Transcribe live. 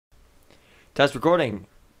Test recording.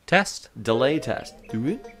 Test. Delay test. This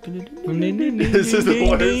is the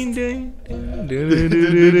worst.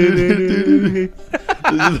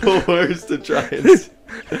 This is the worst to try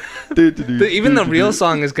and... Even the real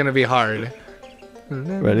song is going to be hard.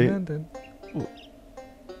 Ready?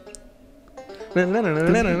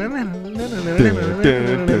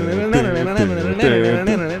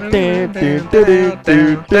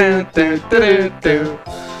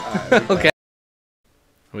 Okay.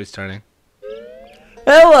 Are we starting?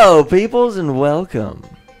 Hello, peoples, and welcome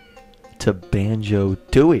to Banjo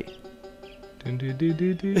Tooie.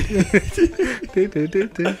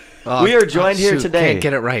 We are joined here today. Can't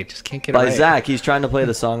get it right. Just can't get it by right. Zach. He's trying to play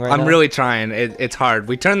the song right now. I'm really trying. It's hard.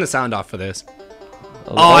 We turned the sound off for this.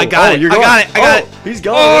 Oh, I got it. I got it. He's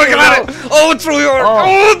going. Oh, I got it. Oh, it's really hard.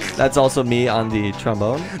 Oh. That's also me on the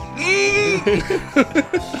trombone.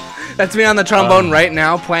 That's me on the trombone right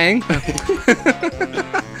now playing.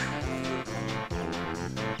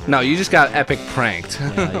 No, you just got epic pranked.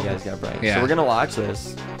 Yeah, you guys got pranked. Yeah. So we're gonna watch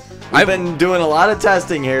this. I've been doing a lot of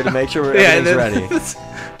testing here to make sure everything's ready.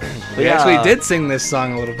 We actually did sing this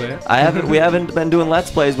song a little bit. We haven't been doing Let's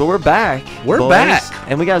Plays, but we're back. We're boys. back.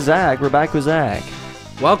 And we got Zach. We're back with Zach.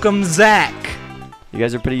 Welcome, Zach. You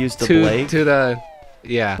guys are pretty used to Blake.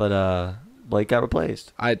 Yeah. But Blake got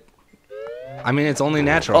replaced. I mean, it's only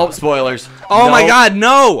natural. Oh, spoilers. Oh my God,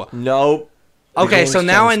 no. Nope. Okay, so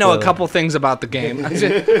now I know a couple things about the game.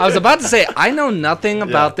 I was about to say, I know nothing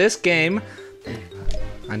about this game.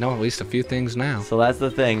 I know at least a few things now. So that's the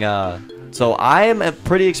thing. So I am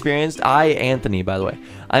pretty experienced. Anthony, by the way.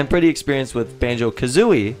 I'm pretty experienced with Banjo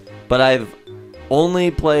Kazooie, but I've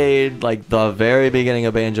only played like the very beginning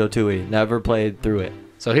of Banjo Tooie. Never played through it.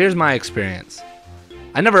 So here's my experience.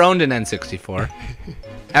 I never owned an N64.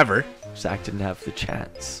 Ever. Zach didn't have the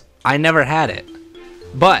chance. I never had it.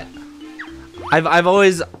 But I've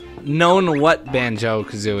always known what Banjo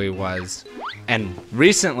Kazooie was, and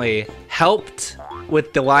recently helped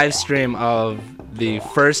with the live stream of the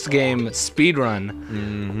first game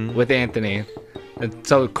speedrun with Anthony.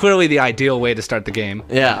 So clearly the ideal way to start the game.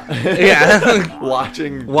 Yeah. Yeah.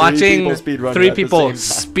 Watching three people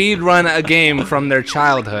speedrun a game from their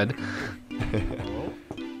childhood.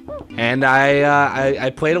 And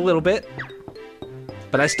I played a little bit,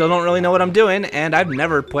 but I still don't really know what I'm doing, and I've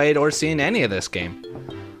never played or seen any of this game.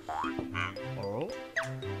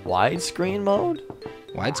 Widescreen mode?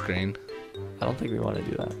 Widescreen? I don't think we want to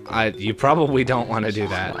do that. You probably don't want to do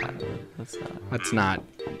that. Let's not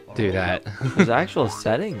do that. There's actual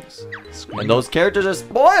settings. And those characters are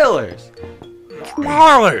spoilers.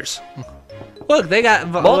 Spoilers! Look, they got...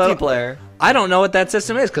 multiplayer. I don't know what that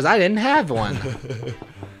system is, because I didn't have one.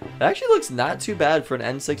 It actually looks not too bad for an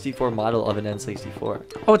N64 model of an N64.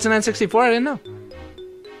 Oh, it's an N64? I didn't know.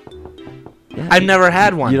 Yeah, I've never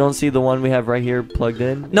had one. You don't see the one we have right here plugged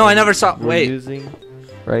in? No, I never saw... Wait. Using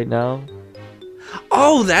right now?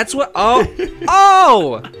 Oh, that's what... Oh!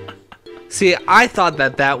 Oh! See, I thought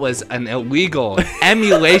that was an illegal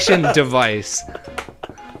emulation device.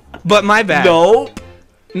 But my bad. Nope.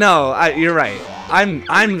 No, you're right.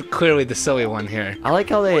 I'm clearly the silly one here. I like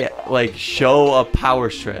how they like show a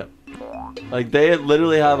power strip. Like they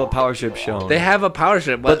literally have a power strip shown. They have a power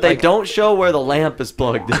strip, but they don't show where the lamp is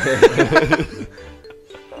plugged in.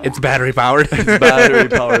 It's battery powered. It's battery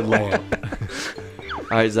powered lamp.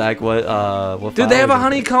 All right, Zach. What Dude, they have a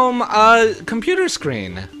honeycomb computer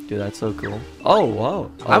screen. Dude, that's so cool. Oh,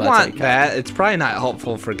 whoa. Oh, I want that. It's probably not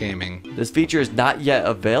helpful for gaming. This feature is not yet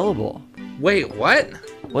available. Wait, what?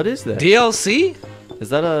 What is this? DLC? Is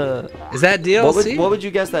that DLC? What would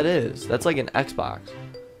you guess that is? That's like an Xbox.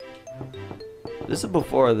 This is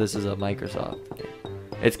before this is a Microsoft game.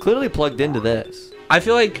 It's clearly plugged into this. I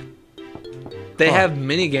feel like they have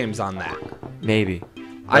mini games on that. Maybe.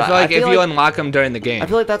 I feel like if you unlock them during the game. I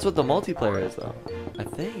feel like that's what the multiplayer is, though. I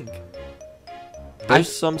think.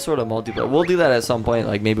 There's some sort of multiplayer. We'll do that at some point,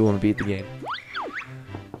 like maybe when we beat the game.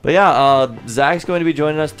 But yeah, Zach's going to be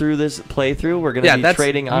joining us through this playthrough. We're going to be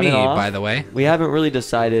trading on and off. By the way. We haven't really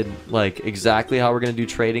decided like exactly how we're going to do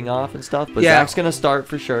trading off and stuff. But Zach's going to start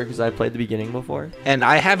for sure because I played the beginning before. And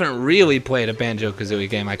I haven't really played a Banjo-Kazooie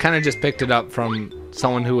game. I kind of just picked it up from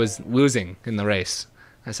someone who was losing in the race.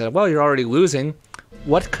 I said, well, you're already losing.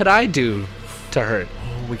 What could I do to hurt?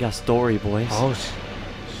 Oh, we got story, boys. Oh,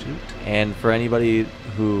 shoot. And for anybody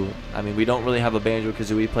who, I mean, we don't really have a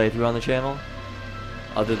Banjo-Kazooie playthrough on the channel.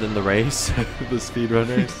 Other than the race, the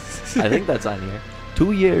speedrunners. I think that's on here.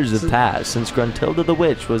 2 years have passed since Gruntilda the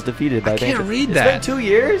Witch was defeated by Banjo. I can't read that. It's been 2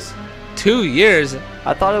 years? 2 years?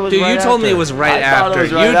 I thought it was Dude, right you told after. me it was right I after. It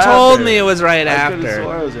was right you after. told me it was right I after. could have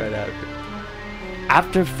swore it was right after.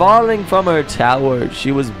 After falling from her tower,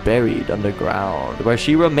 she was buried underground, where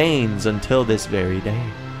she remains until this very day.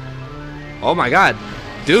 Oh my god.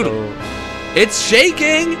 Dude, So, it's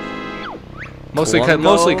shaking! Mostly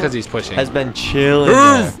Klungo because he's pushing. has been chilling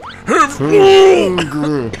there.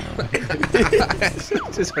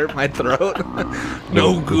 Just hurt my throat.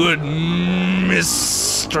 No good,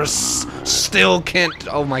 mistress. Still can't.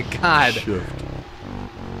 Oh my god. Shift.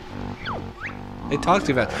 They talk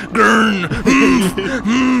too fast. Gurn!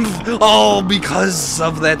 All because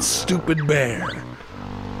of that stupid bear.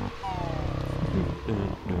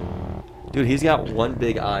 Dude, he's got one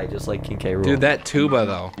big eye, just like King K. Rool. Dude, that tuba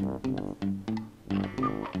though.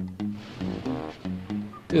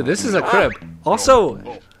 Dude, this is a crib. Also,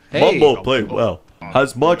 hey. Mumbo played well.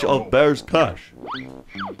 Has much of Bear's cash.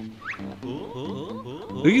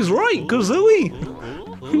 He's right, Kazooie.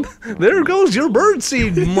 There goes your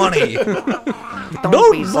birdseed money.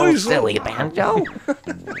 Don't be so silly, Banjo.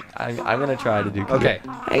 I'm gonna try to do. Okay.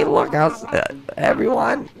 Hey, look out,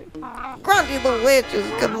 everyone. Grunty the Witch is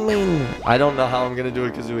coming. I don't know how I'm gonna do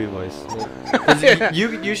a Kazooie voice. 'Cause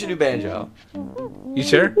you should do Banjo. You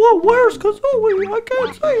sure? Well, where's Kazooie? I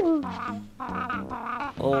can't see her.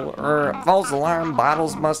 Oh, false alarm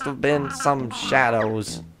bottles must have been some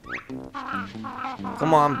shadows.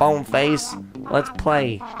 Come on, Boneface. Let's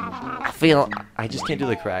play. I just can't do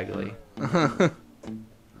the Craggly.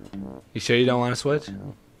 You sure you don't want to switch?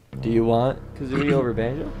 Do you want Kazooie over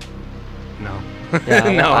Banjo? No.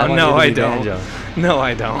 Yeah, I want you to I do don't. Banjo. No,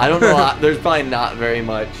 I don't. I don't know. There's probably not very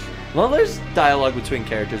much. Well, there's dialogue between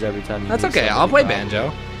characters every time. That's do okay. something I'll play probably.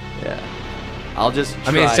 Banjo. Yeah. I'll just.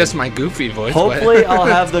 I mean, it's try. just my goofy voice. Hopefully, but I'll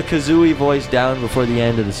have the Kazooie voice down before the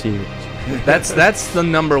end of the series. that's the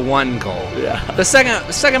 #1 goal. Yeah. The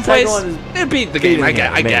second place, one is it beat the game, I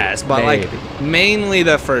maybe, guess, but maybe. like mainly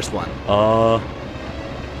the first one.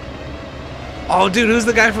 Oh, dude, who's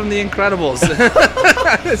the guy from The Incredibles?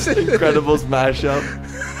 Incredibles mashup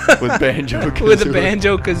with Banjo Kazooie. With the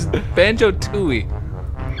Banjo Tooie.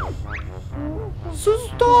 So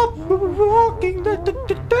stop rocking the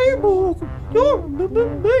table. You're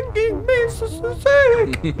making me so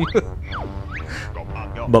sick.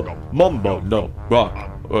 Mumbo, no, rock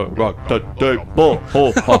the table.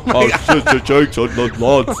 Oh, sister shakes on the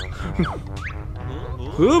lads.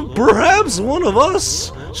 Perhaps one of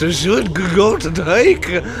us should go to take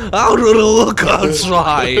out a look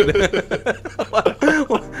outside.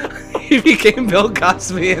 He became Bill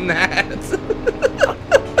Cosby in that.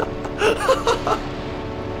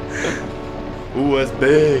 Ooh, that's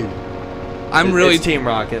big. It's Team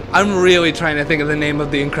Rocket. I'm really trying to think of the name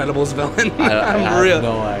of the Incredibles villain. I have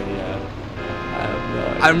no idea.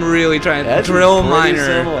 I'm really trying to. That's Drill pretty Miner.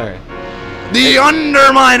 Similar. The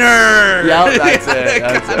Underminer! Yep, that's it.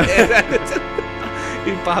 That's it.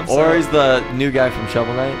 He pops Or up. he's the new guy from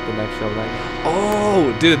Shovel Knight, the next Shovel Knight.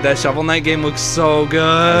 Oh, dude, that Shovel Knight game looks so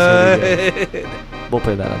That's good. We'll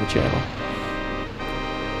play that on the channel.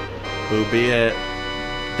 Who be it?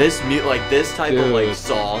 This this type of like Dude.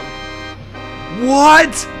 song.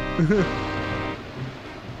 What?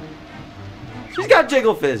 She's got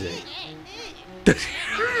jiggle physics.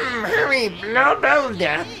 Hurry,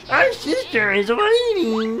 Blobelda. Our sister is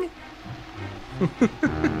waiting.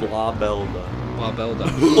 Blobelda. Blobelda.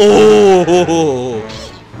 Oh!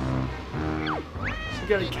 She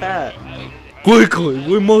got a cat. Quickly,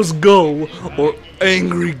 we must go, or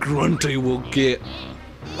Angry Grunty will get.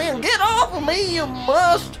 Man, get off of me, you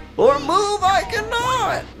must. Or move, I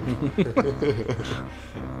cannot.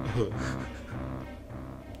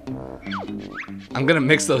 I'm gonna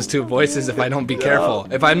mix those two voices if I don't be careful.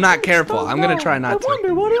 If I'm not careful, I'm gonna try not to. I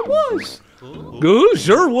wonder what it was. Good,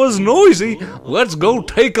 sure was noisy. Let's go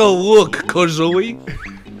take a look, Kazooie.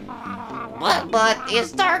 But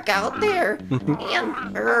it's dark out there, and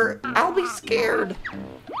I'll be scared.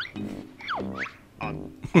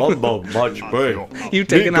 Mumbo much brave. You've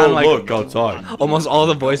taken on like look outside. almost all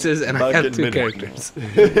the voices, and I Back have in 2 minutes. characters.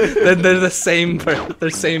 they're the same. They're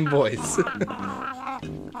same voice.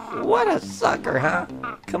 What a sucker, huh?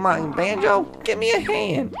 Come on, Banjo, give me a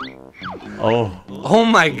hand. Oh. Oh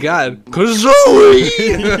my God, Kazooie!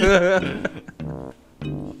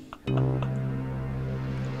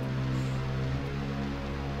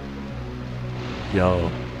 Yo.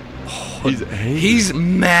 He's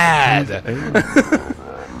mad.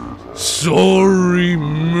 Sorry,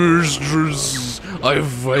 mistress. I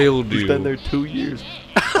failed you. He's been there 2 years.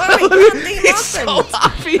 He's so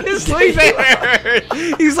obviously there.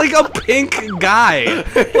 He's like a pink guy.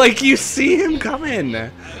 Like you see him coming.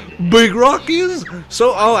 Big Rockies.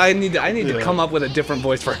 So I need to come up with a different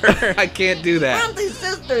voice for her. I can't do that. Grunty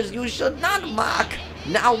sisters, you should not mock.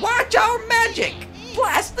 Now watch our magic.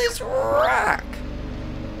 blast this rock.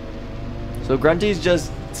 So Grunty's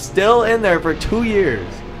just still in there for 2 years.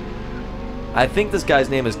 I think this guy's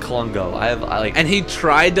name is Klungo. I like. And he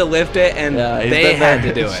tried to lift it, and Yeah, he's they been had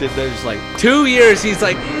there. to do it. Shit, they're just like, 2 years, he's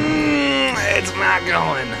like, it's not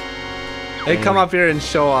going. They come up here and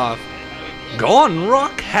show off. Gone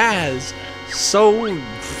Rock has so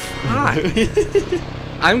hot.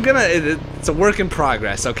 It's a work in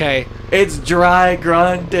progress, okay? it's dry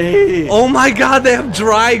Grunty. Oh my god, they have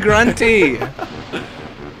dry Grunty.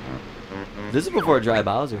 This is before Dry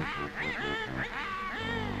Bowser.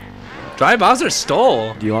 Dry Bowser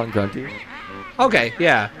stole. Do you want Grunty? Okay,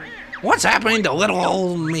 yeah. What's happening to little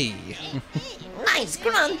old me? Nice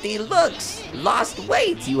Grunty looks. Lost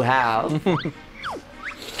weight you have.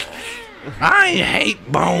 I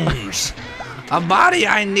hate bones. A body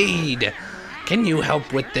I need. Can you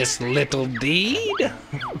help with this little deed?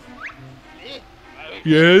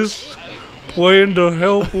 Yes. Plan to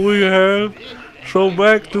help we have. So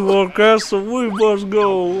back to our castle we must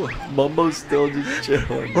go. Mumbo's still just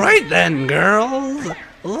chilling. Right then, girls.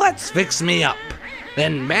 Let's fix me up.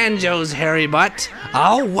 Then Banjo's hairy butt,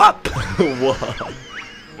 I'll whup.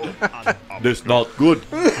 What? This not good.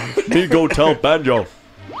 Me go tell Banjo.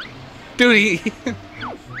 Dude,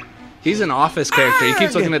 he's an office character. He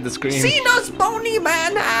keeps looking at the screen. Seen us bony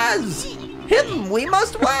man has. Him we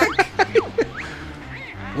must whack.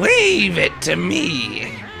 Leave it to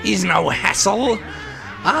me. He's no hassle.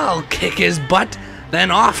 I'll kick his butt, then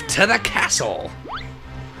off to the castle.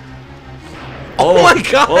 Oh my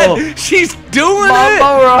god! oh. She's doing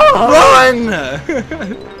Mumbo, it! Run!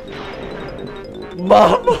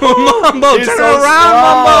 Mumbo! Mumbo, He's turn so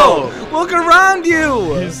around, slow. Mumbo! Look around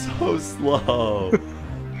you! He's so slow.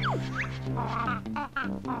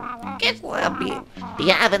 Guess we'll be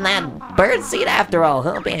having that bird seat after all,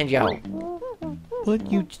 huh, Banjo?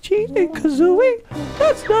 But you cheated, Kazooie.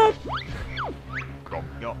 That's not.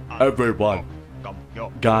 Everyone,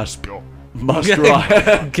 gasp. Must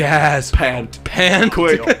ride. Gas. Pant. Pant.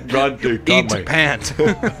 Quick, Grunty, Eat coming. pant.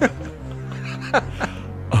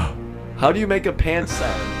 How do you make a pant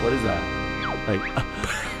sound? What is that? Like.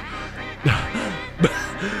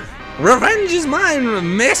 Revenge is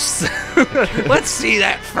mine, miss. Let's see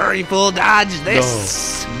that furry fool dodge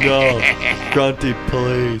this. No, Grunty,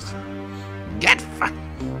 please. Get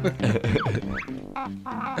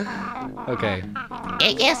Okay.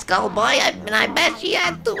 Yes, go boy. I bet she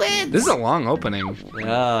had to win. This is a long opening.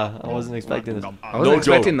 Yeah, I wasn't expecting this. I wasn't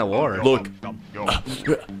expecting the war. Look.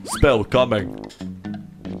 Spell coming.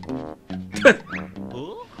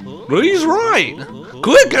 He's right.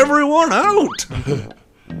 Click everyone out.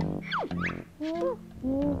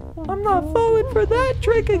 I'm not falling for that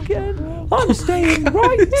trick again. I'm staying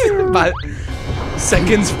right here. But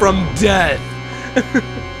seconds from death.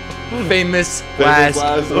 Famous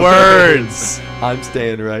last words. I'm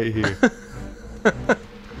staying right here.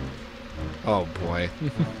 Oh boy.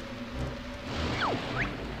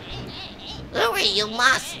 Hurry, you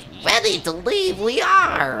must. Ready to leave, we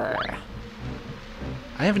are.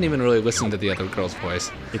 I haven't even really listened to the other girl's voice.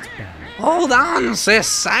 It's bad. Hold on,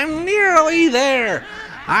 sis. I'm nearly there.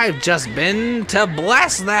 I've just been to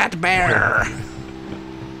bless that bear.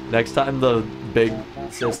 Next time the big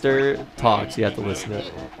sister talks, you have to listen to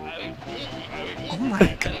it. Oh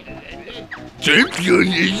my god.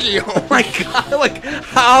 Oh my god, like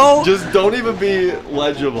how? Just don't even be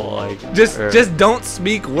legible, like. Just don't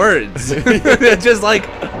speak words. Just like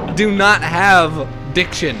do not have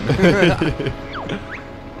diction.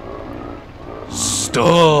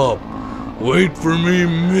 Stop. Wait for me,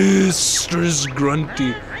 Mistress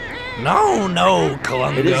Grunty. No,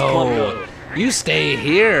 Klungo. It is Klungo. You stay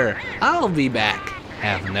here. I'll be back.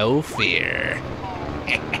 Have no fear.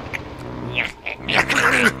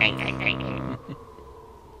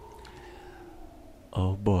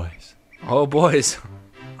 Oh boys, Oh boys,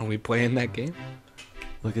 are we playing that game?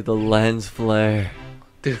 look at the lens flare.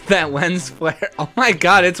 Dude, that lens flare. Oh my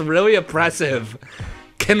god, it's really oppressive.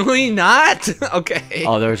 Can we not? Okay.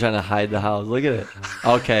 Oh, they were trying to hide the house. Look at it.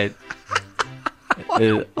 Okay.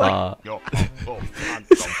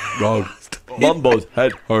 Mumbo's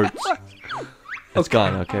head hurts. It's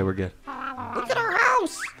gone. Okay, we're good. Look at our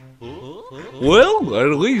house. Well,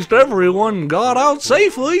 at least everyone got out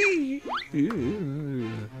safely.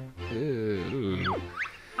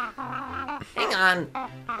 Hang on.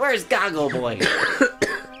 Where's Goggle Boy?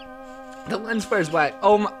 The lens flare's black.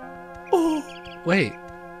 Oh my. Oh. Wait.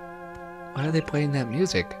 Why are they playing that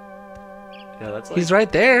music? Yeah, that's like. He's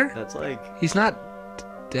right there. That's like. He's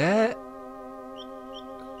not dead.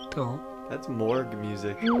 Don't. That's morgue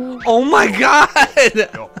music. Oh my god!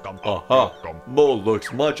 Aha! Mo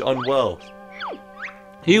looks much unwell.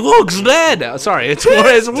 He looks dead. Sorry, it's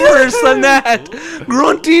worse than that.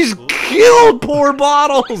 Grunty's killed poor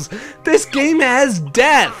Bottles. This game has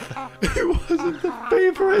death. He wasn't the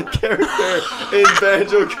favorite character in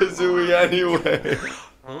Banjo-Kazooie anyway.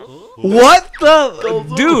 What the?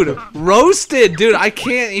 Dude, roasted. Dude, I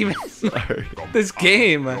can't even. Sorry. This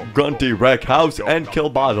game. Grunty wreck house and kill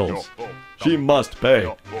Bottles. She must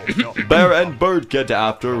pay. Bear and Bird get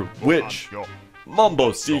after Witch.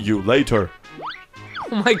 Mumbo see you later.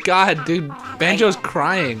 Oh my god, dude. Banjo's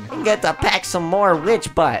crying. Get to pack some more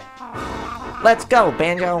witch butt. Let's go,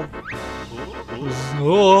 Banjo.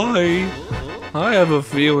 Oh, I have a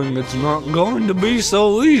feeling it's not going to be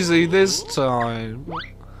so easy this time.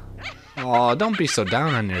 Oh, don't be so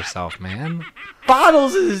down on yourself, man.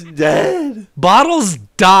 Bottles is dead. Bottles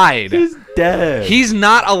died. He's dead. He's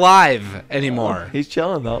not alive anymore. He's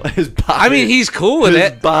chilling though. His body. I mean, he's cool with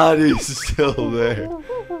his it. body's still there.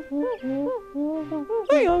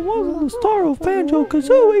 Hey, I wasn't the star of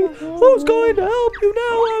Banjo-Kazooie. Who's going to help you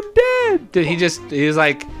now? I'm dead. Dude, he's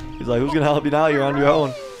like, who's gonna help you now? You're on your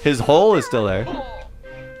own. His hole is still there.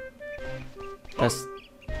 That's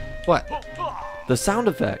what? the sound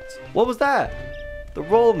effect. What was that? The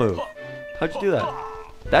roll move. How'd you do that?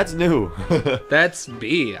 That's new. That's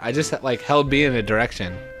B. I just like held B in a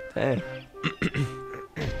direction. Dang.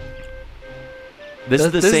 This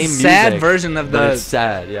is the same music, sad version of but the. it's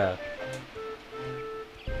sad, yeah.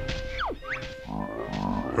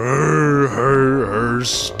 Her,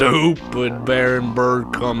 stupid Bear and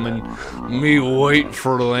Bird coming. Me wait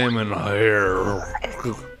for them in hair.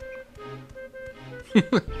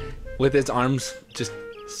 With its arms just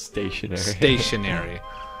stationary.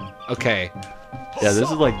 Okay. Yeah, this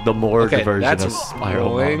is like the more Okay, version that's of Spiral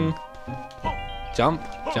rolling. Bomb. Jump.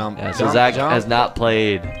 Yeah, so jump, Zach jump, has not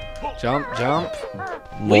played jump.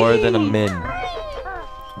 more than a min.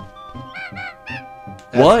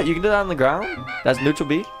 What? You can do that on the ground? That's neutral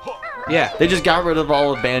B? Yeah. They just got rid of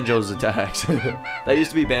all of Banjo's attacks. That used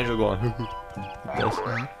to be Banjo going. Like this.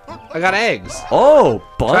 I got eggs. Oh,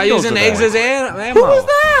 Try bundles using of eggs as ammo. Who was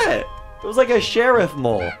that? It was like a sheriff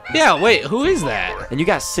mole. Yeah, wait, who is that? And you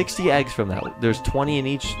got 60 eggs from that. There's 20 in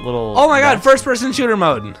each little... Oh my god, first person shooter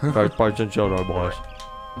mode. First person shooter, boys.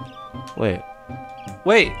 Wait.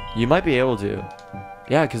 You might be able to.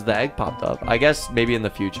 Yeah, because the egg popped up. I guess maybe in the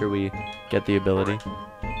future we get the ability.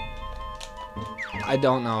 I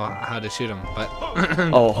don't know how to shoot him, but...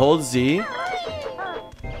 Oh, hold Z.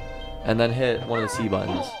 And then hit one of the C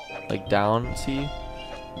buttons. Like down C.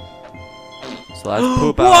 So that's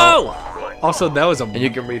poop out. Whoa! Also, that was a... And you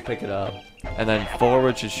can re-pick it up. And then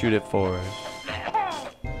forward should shoot it forward.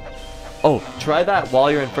 Oh, try that while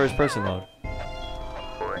you're in first person mode.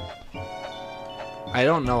 I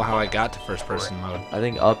don't know how I got to first person mode. I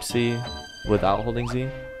think up C without holding Z.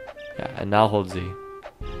 Yeah, and now hold Z.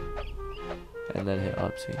 And then hit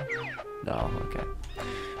up C. No, okay.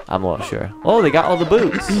 I'm not sure. Oh, they got all the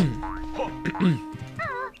boots.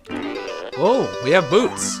 Oh, we have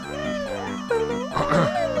boots.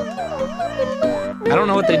 I don't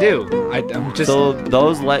know what they do. I'm just... So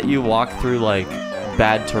those let you walk through like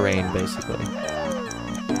bad terrain, basically.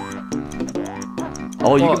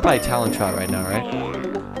 Oh, you can probably talent shot right now, right?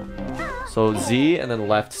 So Z and then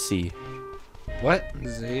left C. What?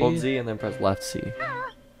 Z? Hold Z and then press left C.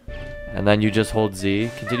 And then you just hold Z.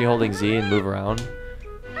 Continue holding Z and move around.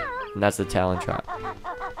 And that's the talent trap.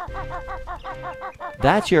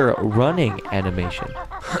 That's your running animation.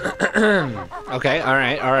 Okay,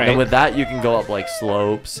 alright. And then with that, you can go up like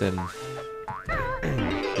slopes and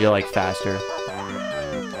you're like faster.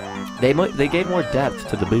 They gave more depth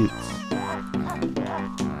to the boots.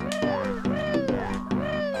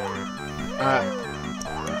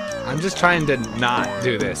 I'm just trying to not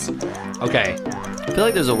do this. Okay. I feel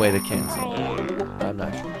like there's a way to cancel. I'm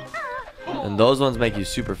not sure. And those ones make you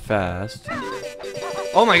super fast.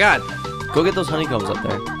 Oh my god. Go get those honeycombs up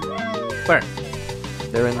there. Where?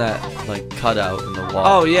 They're in that like cutout in the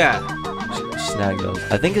wall. Oh yeah. Snag those.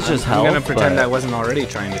 I think it's just I'm health. gonna pretend but... I wasn't already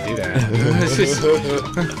trying to do that.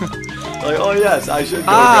 Like, oh yes, I should go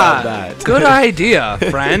grab that. Good idea,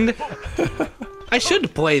 friend. I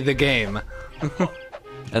should play the game.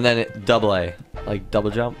 And then double A, like double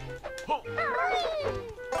jump.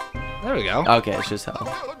 There we go. Okay, it's just health.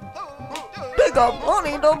 Pick up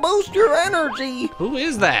money to boost your energy. Who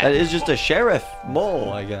is That that? is just a sheriff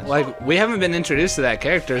mole, I guess. Like, we haven't been introduced to that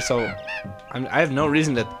character, so I have no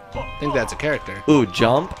reason to think that's a character. Ooh,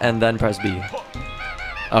 jump and then press B.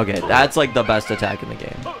 Okay, that's like the best attack in the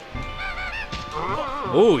game.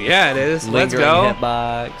 Ooh, yeah, it is. Let's Lingering go.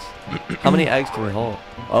 hitbox. How many eggs can we hold?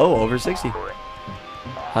 Oh, over 60.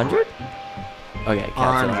 100? Okay,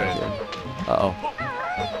 cancel 100. Uh-oh.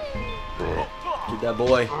 Get that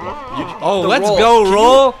boy. Oh, The let's roll. go,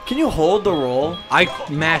 roll. Can you hold the roll? I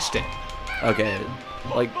mashed it. Okay.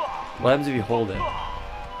 Like, what happens if you hold it?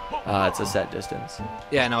 It's a set distance.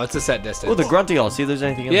 Yeah, no, it's a set distance. Oh, the grunty all. See if there's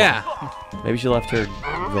anything in Yeah. there. Maybe she left her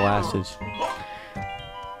glasses.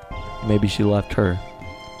 Maybe she left her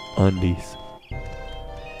undies.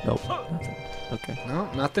 Nope, nothing. Okay. No,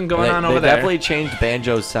 nothing going on over they there. definitely changed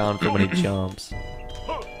Banjo's sound for when he jumps.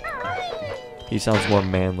 He sounds more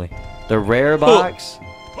manly. The rare box.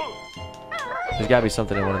 There's gotta be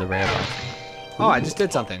something in one of the rare boxes. Oh, I just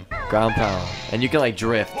did something. Ground pound. And you can like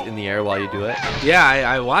drift in the air while you do it. Yeah,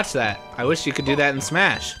 I watched that. I wish you could do that in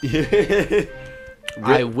Smash.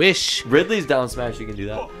 I wish. Ridley's down smash, you can do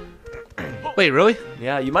that. Wait, really?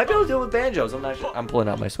 Yeah, you might be able to do it with Banjos. I'm not sure. I'm pulling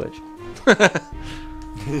out my Switch.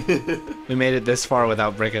 We made it this far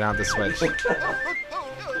without breaking out the Switch.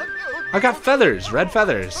 I got feathers, red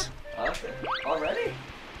feathers. Okay. Already?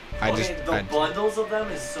 I bundles of them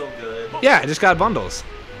is so good. Yeah, I just got bundles.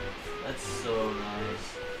 That's so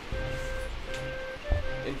nice.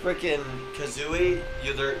 In frickin' Kazooie,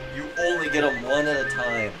 you only get them one at a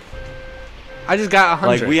time. I just got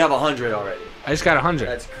 100. Like we have 100 already. I just got 100.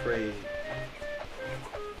 That's crazy.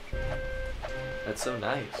 That's so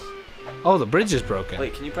nice. Oh, the bridge is broken.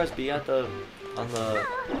 Wait, can you press B on the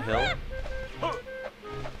hill?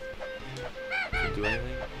 Can you do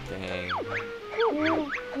anything? Dang.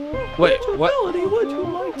 Wait, what? Ability would you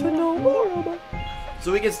like to know more about?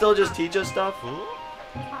 So we can still just teach us stuff?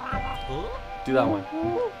 Do that one.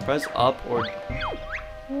 Press up or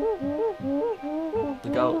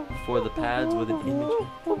look out for the pads with an image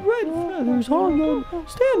of red feathers on them.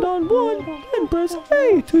 Stand on one and press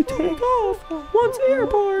A to take off. Once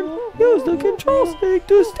airborne, use the control stick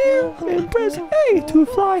to steer and press A to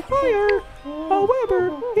fly higher.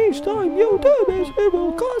 However, each time you do this, it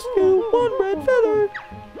will cost you one red feather.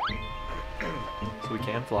 So we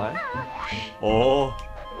can fly? Oh.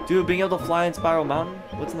 Dude, being able to fly in Spiral Mountain?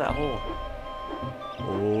 What's in that hole?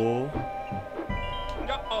 Oh.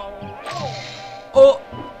 Oh.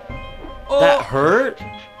 Oh. That hurt?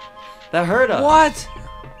 That hurt us. What?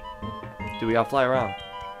 Dude, we gotta fly around.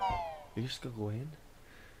 You're just gonna go in?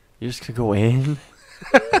 You're just gonna go in?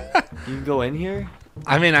 You can go in here?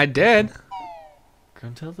 I mean, I did.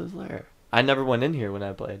 Gruntilda's lair. I never went in here when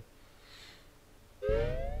I played.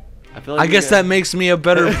 I feel like I guess that makes me a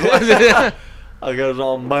better. I guess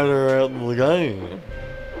I'm better at the game.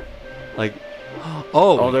 Like,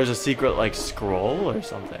 Oh, there's a secret like scroll or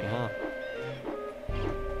something, huh?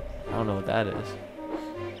 I don't know what that is.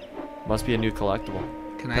 Must be a new collectible.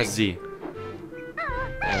 can I? Press Z.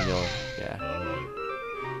 And you'll, yeah.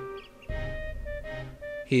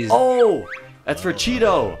 He's. Oh, that's for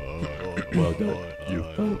Cheeto. Well done. You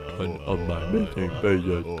found one of my missing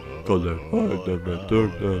pages. Collect all the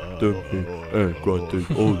return them to me and granted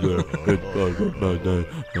older and my name.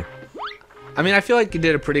 I mean, I feel like you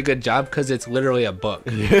did a pretty good job because it's literally a book.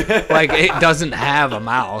 Like it doesn't have a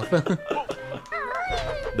mouth.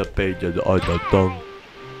 The pages are the tongue.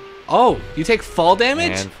 Oh, you take fall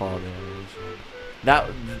damage? And fall damage. That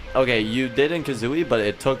okay? You did in Kazooie, but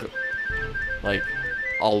it took like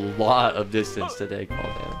a lot of distance to take fall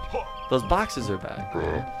damage. Those boxes are back.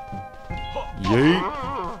 Yeet.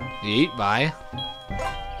 Yeet, bye.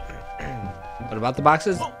 What about the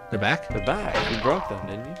boxes? They're back? They're back. You broke them,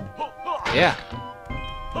 didn't you? Yeah.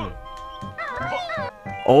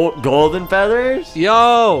 Oh, golden feathers.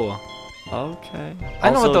 Yo! Okay. I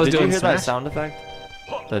know what those did do you in hear that Smash. sound effect?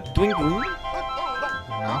 The twing twing.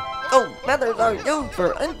 No? Oh, feathers are used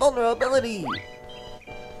for invulnerability.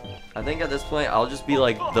 I think at this point I'll just be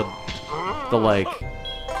like the like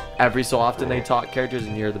every so often they talk characters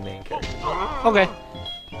and you're the main character. Okay.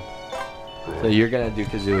 So you're gonna do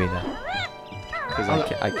Kazooie now. Cause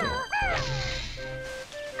I can't.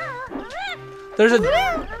 There's a.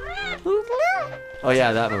 Oh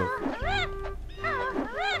yeah, that move.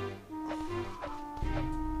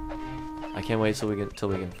 I can't wait till we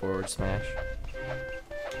can forward smash.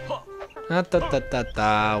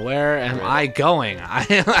 Where am I going?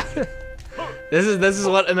 This is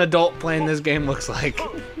what an adult playing this game looks like.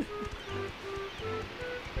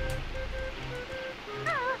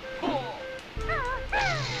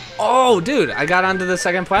 Oh, dude, I got onto the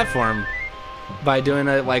second platform by doing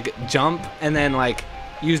a like jump and then like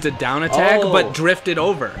used a down attack, Oh. but drifted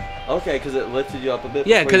over. Okay, because it lifted you up a bit.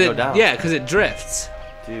 Yeah, before because you go down. yeah, because it drifts.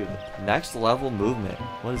 Dude, next level movement.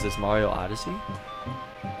 What is this, Mario Odyssey?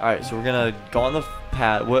 All right, so we're gonna go on the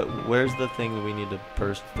pad. Where's the thing that we need to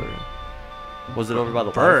burst through? Was it over by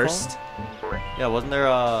the Burst. waterfall? Yeah, wasn't there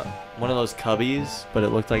one of those cubbies, but it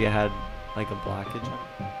looked like it had like a blockage on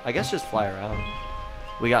it? I guess just fly around.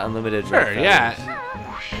 We got unlimited. Sure, red yeah.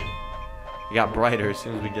 feathers. It got brighter as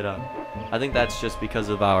soon as we get up. I think that's just because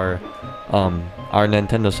of our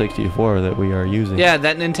Nintendo 64 that we are using. Yeah,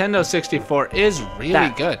 that Nintendo 64 is really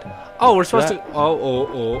good. Oh, we're supposed to.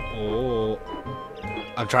 Oh.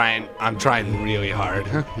 I'm trying really hard.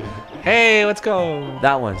 Hey, let's go.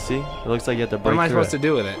 That one, see? It looks like you have to break What am I through supposed to it.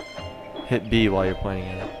 do with it? Hit B while you're pointing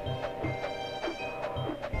at it.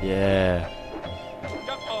 Yeah.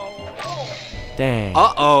 Dang.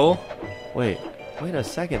 Uh-oh. Wait a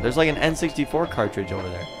second. There's like an N64 cartridge over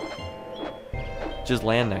there. Just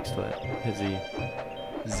land next to it. Hit Z.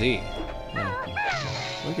 Z. Yeah.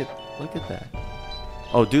 Look at that.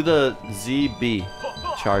 Oh, do the ZB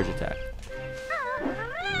charge attack.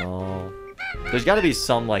 No. There's got to be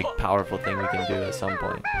some like powerful thing we can do at some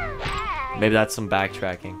point. Maybe that's some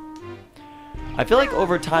backtracking. I feel like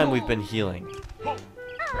over time we've been healing.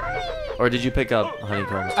 Or did you pick up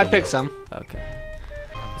honeycombs? I picked some. Okay.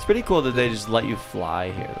 It's pretty cool that they just let you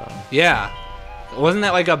fly here though. Yeah. Wasn't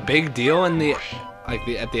that like a big deal in the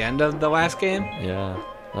at the end of the last game? Yeah.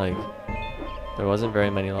 Like there wasn't very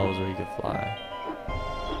many levels where you could fly.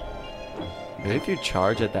 Maybe if you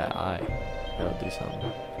charge at that eye, that'll do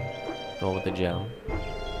something. Go with the gem.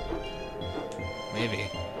 Maybe.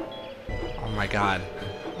 Oh my god.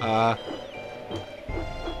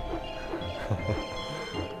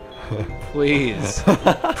 Please.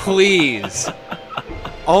 Please.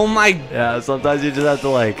 Oh my. Yeah, sometimes you just have to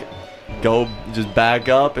like just back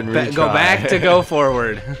up and retry. Go back to go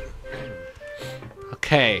forward.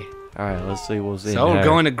 Okay. All right, let's see. We'll see. So we're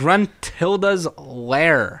going to Gruntilda's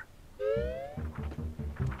lair.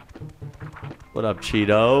 What up,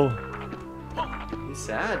 Cheeto? He's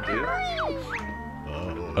sad, dude.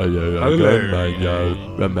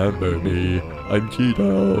 Remember me. I'm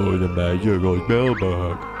Cheeto, the magical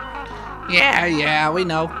spellbook. Yeah, we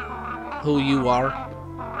know who you are.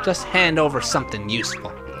 Just hand over something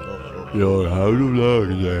useful. You're out of luck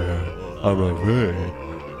there. I'm afraid.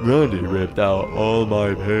 Grundy ripped out all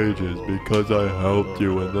my pages because I helped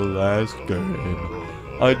you in the last game.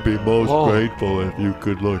 I'd be most grateful if you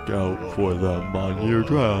could look out for them on your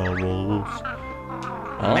travels.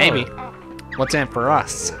 Oh. Maybe. What's in for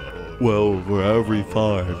us? Well, for every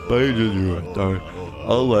 5 pages you return,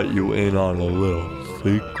 I'll let you in on a little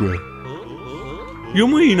secret. You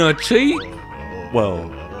mean a cheat?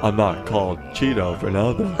 Well, I'm not called Cheeto for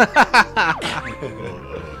nothing.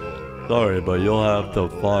 Sorry, but you'll have to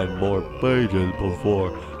find more pages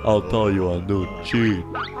before I'll tell you a new cheat.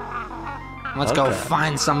 Let's go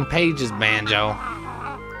find some pages, Banjo.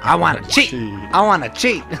 I want to cheat. I want to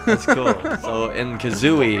cheat. That's cool. So in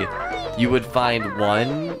Kazooie, you would find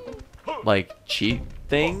one like cheat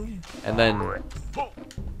thing, and then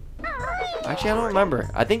actually I don't remember.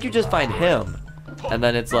 I think you just find him, and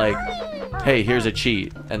then it's like, hey, here's a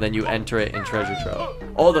cheat, and then you enter it in Treasure Trove.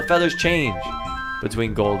 Oh, the feathers change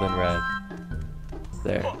between gold and red.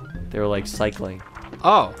 There, they were like cycling.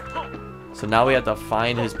 Oh. So now we have to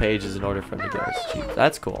find his pages in order for him to get his cheat.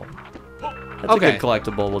 That's cool. That's Okay. a good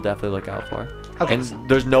collectible we'll definitely look out for. Okay. And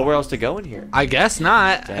there's nowhere else to go in here. I guess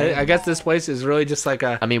not. Dang. I guess this place is really just like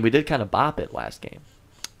a. I mean, we did kind of bop it last game.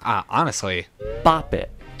 Honestly. Bop it.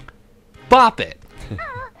 Bop it.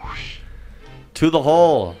 To the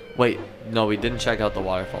hole. Wait, no, we didn't check out the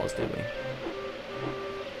waterfalls, did we?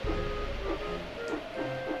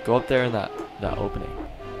 Go up there in that opening.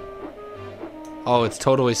 Oh, it's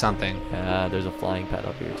totally something. Yeah, there's a flying pad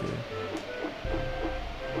up here, too.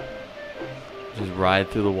 Just ride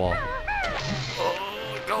through the wall.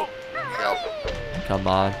 Go. Come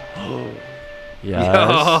on.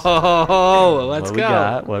 Yes. Yo, let's What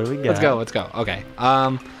go. What do we got? Let's go. Okay.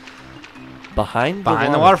 Behind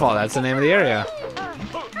Behind the waterfall. That's the name of the area.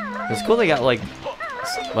 It's cool they got like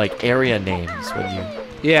area names when you.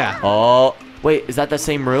 Yeah. Oh, wait, is that the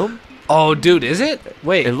same room? Oh, dude, is it?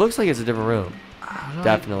 Wait. It looks like it's a different room.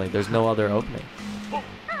 Definitely. There's no other opening.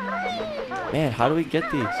 Man, how do we get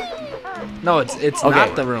these? No, it's Okay.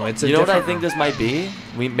 not the room. It's a You know what I different think room. this might be?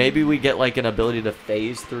 Maybe we get like an ability to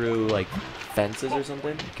phase through like fences or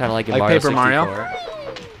something, kind of like in Like Mario Paper Mario? 64.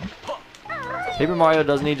 Paper Mario,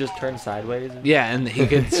 doesn't he just turn sideways? Yeah, and he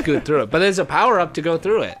can scoot through it. But there's a power up to go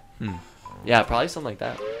through it. Yeah, probably something like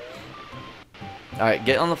that. All right,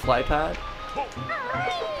 get on the fly pad,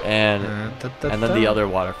 and then the other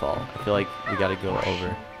waterfall. I feel like we got to go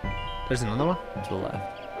over There's another one? to the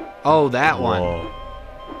left. Oh, that one. Whoa.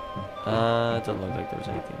 It doesn't look like there's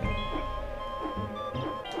anything there.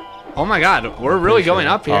 Oh my god, we're really going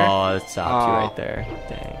up here. Oh, it stops you Oh. right there.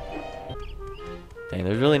 Dang. Dang,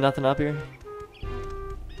 there's really nothing up here?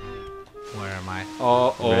 Where am I?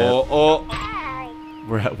 Oh.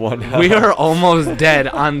 We're at 1 health. We are almost dead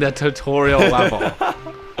on the tutorial level.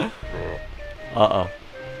 Uh-oh.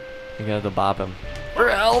 You gotta have to bop him. For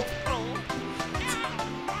help!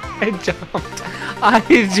 I jumped.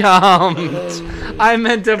 I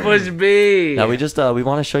meant to push B. Now we just we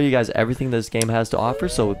want to show you guys everything this game has to offer.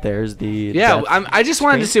 So there's the Yeah, death I just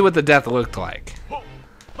wanted to screen. see what the death looked like.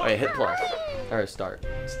 Wait, hit plus or start.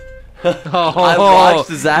 Oh, I watched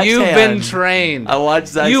Zach's you've hand. been trained. I watched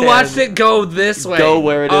Zach's You hand watched it go this way. go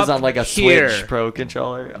where it is up on like a here. Switch Pro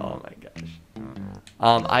controller. Oh my gosh.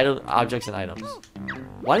 Objects and items.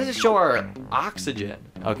 Why does it show our oxygen?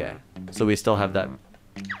 Okay, so we still have that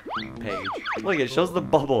page. Look, it shows the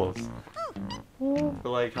bubbles. For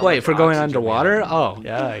like how Wait, much for going oxygen we underwater? have. Oh,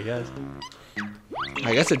 Yeah, I guess.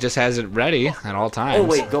 I guess it just has it ready at all times. Oh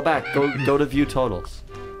wait, go back. Go to view totals.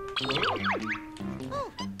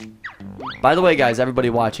 By the way, guys, everybody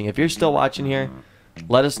watching, if you're still watching here,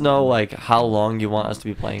 let us know like how long you want us to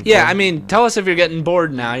be playing. Yeah, for. I mean, tell us if you're getting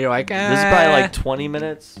bored now. You're like, this is probably like 20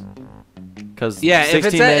 minutes. Cause yeah, if 16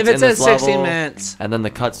 it's minutes at in this 16 level, minutes. and then the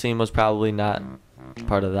cutscene was probably not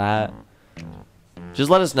part of that. Just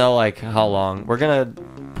let us know like how long. We're gonna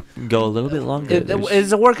go a little bit longer.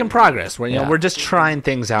 It's a work in progress. We're Yeah. we're just trying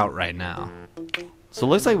things out right now. So it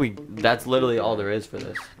looks like that's literally all there is for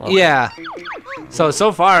this. Well, Yeah. So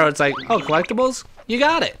far it's like, oh, collectibles, you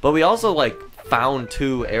got it. But we also like found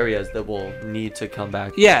 2 areas that we'll need to come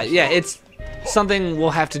back to. Yeah, it's something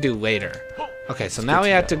we'll have to do later. Okay, so now we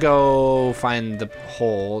have to go find the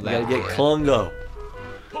hole. We gotta get Klungo.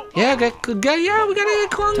 Yeah, we gotta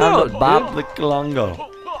get Time Klungo. to bop the Klungo.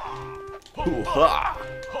 Hoo-ha.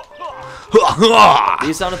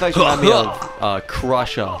 These sound effects remind me of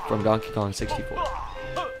Crusher from Donkey Kong 64.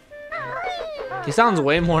 He sounds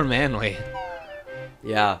way more manly.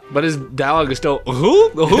 Yeah. But his dialogue is still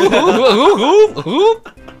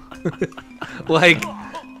like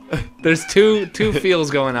there's two feels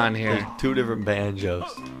going on here. 2 different banjos.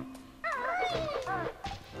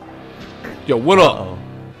 Yo, what up?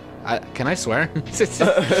 Uh-oh. Can I swear?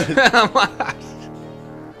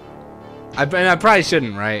 I probably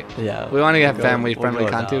shouldn't, right? Yeah. We want to get We'll family go friendly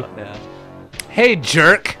down, content. Yeah. Hey,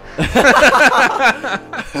 jerk.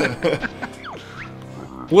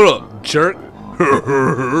 What up, jerk?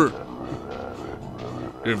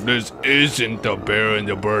 If this isn't the bear and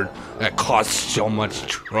the bird that caused so much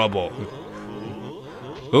trouble.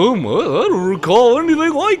 I don't recall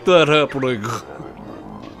anything like that happening.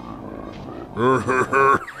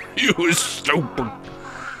 You stupid.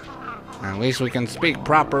 At least we can speak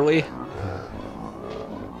properly.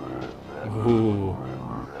 Ooh.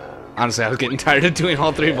 Honestly, I was getting tired of doing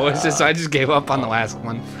all 3 voices, so I just gave up on the last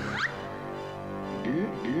one.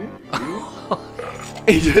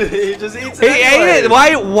 he just eats He it ate it.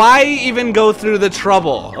 anyway. Why even go through the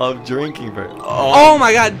trouble? Of drinking for. Oh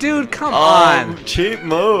my god, dude, come on. Cheap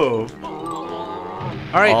move. All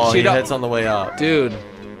right, Oh, he Cheeto. hits on the way up. Dude.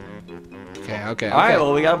 Okay. Alright,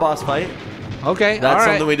 well, we got a boss fight. Okay, That's all right.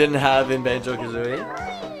 something we didn't have in Banjo Kazooie.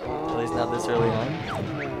 At least not this early on.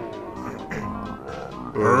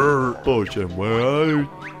 Potion, where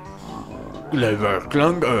clever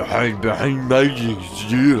Klungo hide behind magic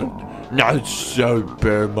shield. Not so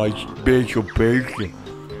bear my special patient.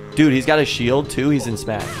 Dude, he's got a shield too. He's in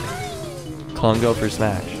Smash. Klungo for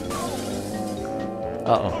Smash.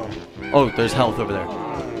 Uh-oh. Oh, there's health over there.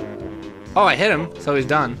 Oh, I hit him, so he's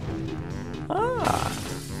done. Ah.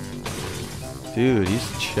 Dude,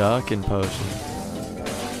 he's chucking potions.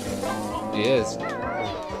 He is.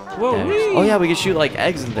 Whoa, Eggs. wee. Oh yeah, we can shoot like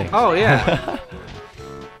eggs and things. Oh, yeah.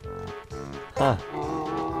 Huh.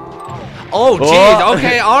 Oh, jeez. Oh.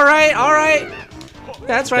 Okay, all right.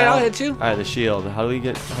 That's right, I'll Down. hit you. Alright, the shield. How do we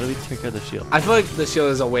take care of the shield? I feel like the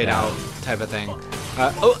shield is a wait out type of thing.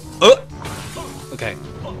 Okay.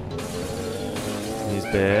 He's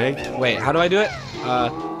big. Wait, how do I do it?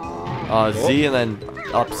 Z and then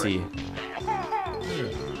up C.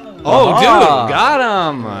 Oh, Aha. dude,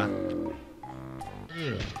 got him.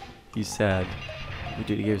 He's sad.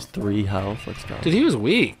 Dude, he gives 3 health. Let's go. Dude, he was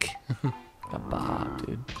weak. Got bobbed,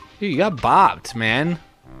 dude. Dude, you got bopped, man.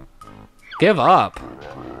 Give up.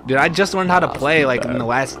 Dude, I just learned how to play like in the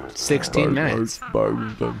last 16 minutes.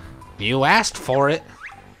 You asked for it.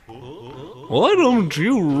 Why don't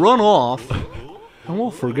you run off? And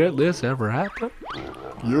we'll forget this ever happened.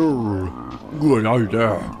 You're good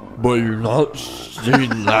idea, but you're not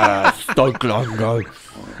seen last. Klungo.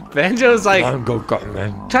 Banjo's like Klungo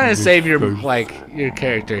coming. trying to save your your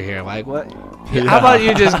character here. Like what? How about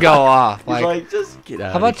you just go off? Like, Like, just get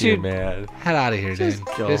out how about of here, you- man. head out of here, Just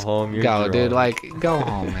dude. go home, you're go, dude. drunk. Like, go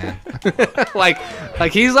home, man.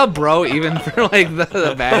 like he's a bro even for like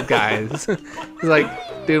the bad guys. He's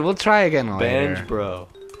like, dude, we'll try again later. Banj, bro.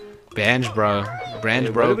 Banj, bro. Banj, Hey,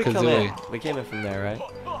 bro. where did we come in? Kazooie. We came in from there, right?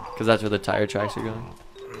 Because that's where the tire tracks are going.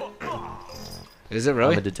 Is it I'm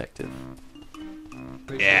really? a detective.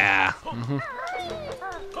 Yeah.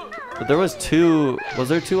 But there was two. Was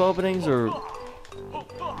there two openings or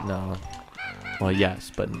no? Well,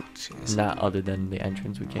 yes, but not other than the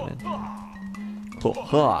entrance we came in.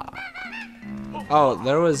 Ha. Oh,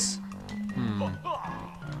 there was. Are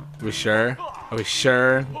we sure? Are we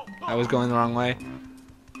sure I was going the wrong way?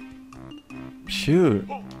 Shoot.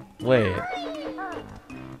 Wait.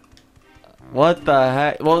 What the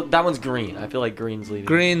heck? Well, that one's green. I feel like green's leading.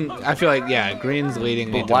 Green. I feel like green's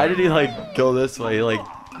leading me. But why did he like go this way? He like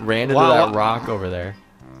ran into Wow. that rock over there.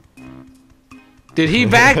 Dude, he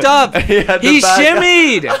backed up. He had to He back up.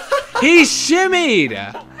 shimmied. He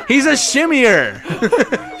shimmied. He's a shimmier.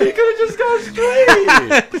 He could have just gone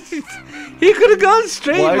straight. He could have gone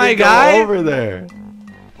straight, Why my did he guy. go over there?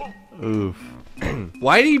 Oof.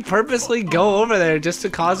 Why did he purposely go over there just to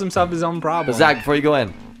cause himself his own problem? Zach, before you go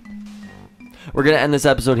in, we're gonna end this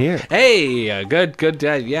episode here. Hey, good,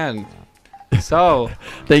 yeah. So,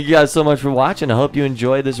 Thank you guys so much for watching. I hope you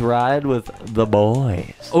enjoyed this ride with the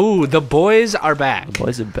boys. ooh, the boys are back. The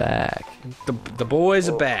boys are back. The boys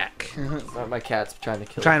are back. My cat's trying to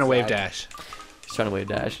kill. Trying to Zach. wave dash. He's trying to wave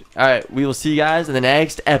dash. All right, we will see you guys in the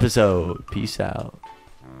next episode. Peace out.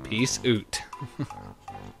 Peace out.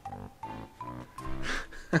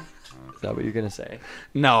 Is that what you're gonna say?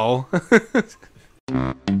 No.